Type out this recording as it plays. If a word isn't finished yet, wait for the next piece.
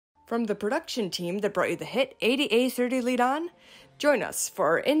From the production team that brought you the hit 80A30 Lead On, join us for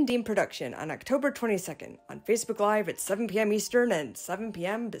our NDEAM production on October 22nd on Facebook Live at 7 p.m. Eastern and 7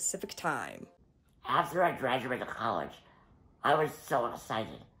 p.m. Pacific Time. After I graduated college, I was so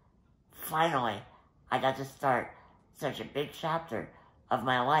excited. Finally, I got to start such a big chapter of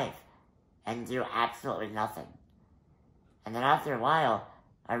my life and do absolutely nothing. And then after a while,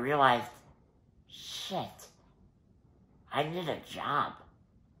 I realized, shit, I need a job.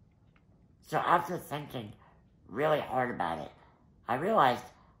 So after thinking really hard about it, I realized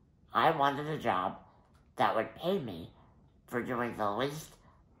I wanted a job that would pay me for doing the least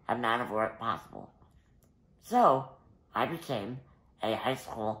amount of work possible. So I became a high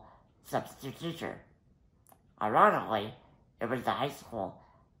school substitute teacher. Ironically, it was the high school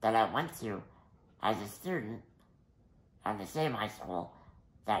that I went to as a student and the same high school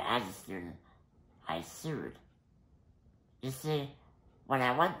that as a student I sued. You see, when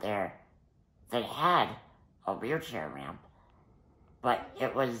I went there, they had a wheelchair ramp, but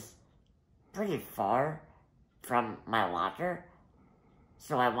it was pretty far from my locker,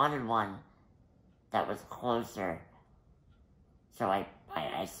 so I wanted one that was closer, so I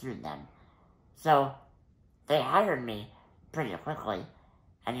sued them. So they hired me pretty quickly,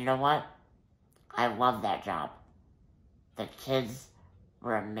 and you know what? I loved that job. The kids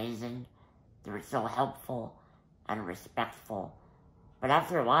were amazing. They were so helpful and respectful. But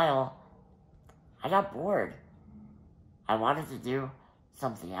after a while, I got bored. I wanted to do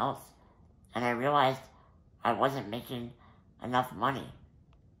something else, and I realized I wasn't making enough money.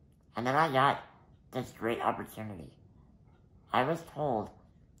 And then I got this great opportunity. I was told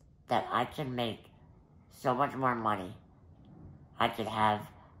that I could make so much more money. I could have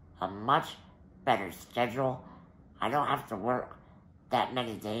a much better schedule. I don't have to work that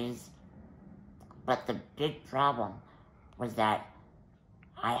many days. But the big problem was that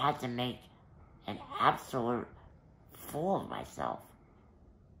I had to make an absolute fool of myself.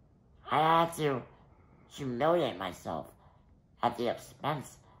 I had to humiliate myself at the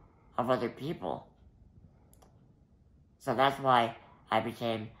expense of other people. So that's why I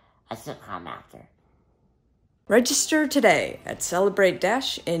became a sitcom actor. Register today at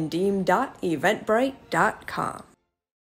celebrate-ndeam.eventbrite.com.